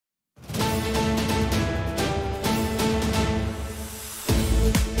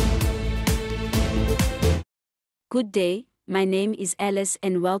Good day, my name is Alice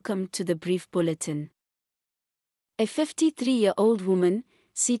and welcome to the Brief Bulletin. A 53-year-old woman,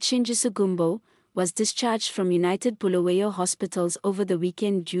 Sitshindjiso Gumbo, was discharged from United Bulawayo hospitals over the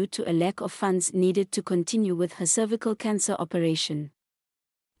weekend due to a lack of funds needed to continue with her cervical cancer operation.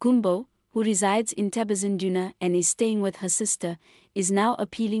 Gumbo, who resides in Tabazinduna and is staying with her sister, is now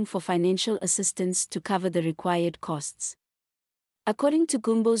appealing for financial assistance to cover the required costs. According to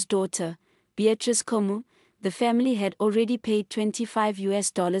Gumbo's daughter, Beatrice Komu, the family had already paid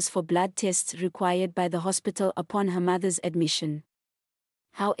 $25 for blood tests required by the hospital upon her mother's admission.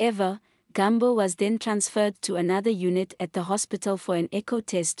 However, Gumbo was then transferred to another unit at the hospital for an echo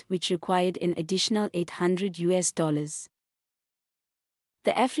test which required an additional $800.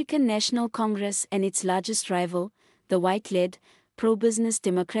 The African National Congress and its largest rival, the white-led, pro-business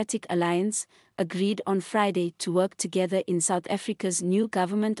Democratic Alliance, agreed on Friday to work together in South Africa's new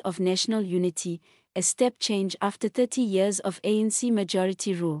Government of National Unity, a step change after 30 years of ANC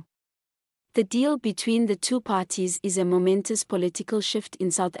majority rule. The deal between the two parties is a momentous political shift in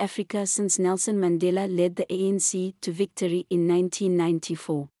South Africa since Nelson Mandela led the ANC to victory in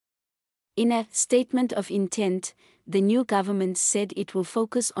 1994. In a statement of intent, the new government said it will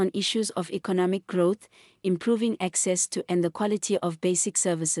focus on issues of economic growth, improving access to and the quality of basic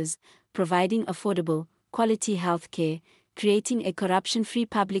services, providing affordable, quality health care, creating a corruption-free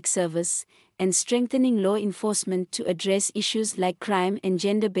public service, and strengthening law enforcement to address issues like crime and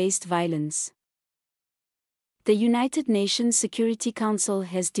gender-based violence. The United Nations Security Council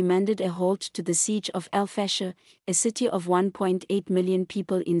has demanded a halt to the siege of Al Fasher, a city of 1.8 million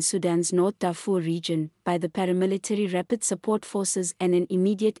people in Sudan's North Darfur region, by the paramilitary Rapid Support Forces and an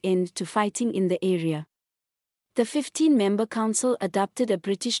immediate end to fighting in the area. The 15-member council adopted a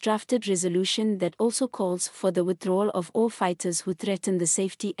British-drafted resolution that also calls for the withdrawal of all fighters who threaten the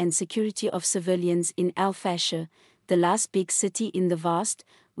safety and security of civilians in Al Fasher, the last big city in the vast,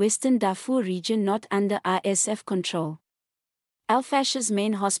 western Darfur region not under RSF control. Al Fasher's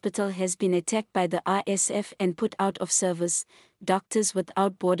main hospital has been attacked by the RSF and put out of service, Doctors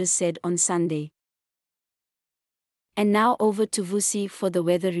Without Borders said on Sunday. And now over to Vusi for the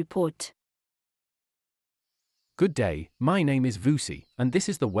weather report. Good day, my name is Vusi, and this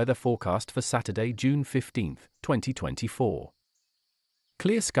is the weather forecast for Saturday, June 15, 2024.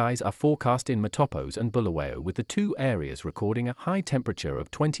 Clear skies are forecast in Matopos and Bulawayo, with the two areas recording a high temperature of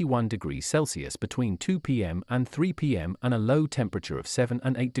 21 degrees Celsius between 2 p.m. and 3 p.m. and a low temperature of 7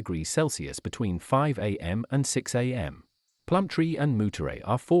 and 8 degrees Celsius between 5 a.m. and 6 a.m. Plumtree and Moutere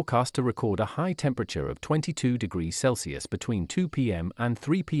are forecast to record a high temperature of 22 degrees Celsius between 2 p.m. and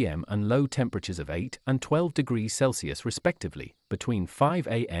 3 p.m. and low temperatures of 8 and 12 degrees Celsius respectively, between 5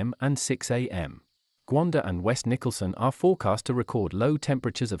 a.m. and 6 a.m. Gwanda and West Nicholson are forecast to record low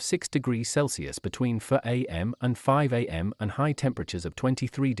temperatures of 6 degrees Celsius between 4 a.m. and 5 a.m. and high temperatures of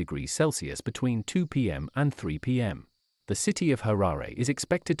 23 degrees Celsius between 2 p.m. and 3 p.m. The city of Harare is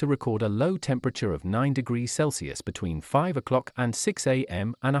expected to record a low temperature of 9 degrees Celsius between 5 o'clock and 6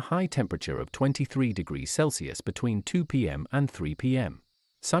 a.m. and a high temperature of 23 degrees Celsius between 2 p.m. and 3 p.m.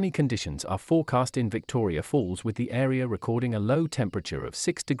 Sunny conditions are forecast in Victoria Falls, with the area recording a low temperature of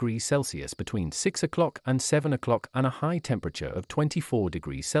 6 degrees Celsius between 6 o'clock and 7 o'clock and a high temperature of 24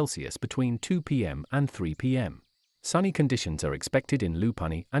 degrees Celsius between 2 p.m. and 3 p.m. Sunny conditions are expected in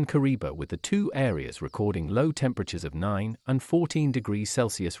Lupani and Kariba, with the two areas recording low temperatures of 9 and 14 degrees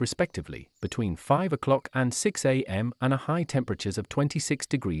Celsius respectively, between 5 o'clock and 6 a.m. and a high temperatures of 26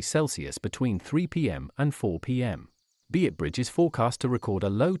 degrees Celsius between 3 p.m. and 4 p.m. Beitbridge is forecast to record a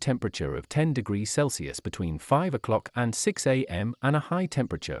low temperature of 10 degrees Celsius between 5 o'clock and 6 a.m. and a high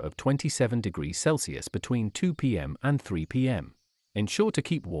temperature of 27 degrees Celsius between 2 p.m. and 3 p.m. Ensure to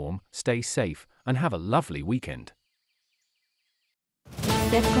keep warm, stay safe, and have a lovely weekend.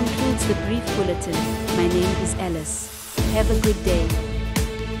 That concludes the Brief Bulletin. My name is Alice. Have a good day.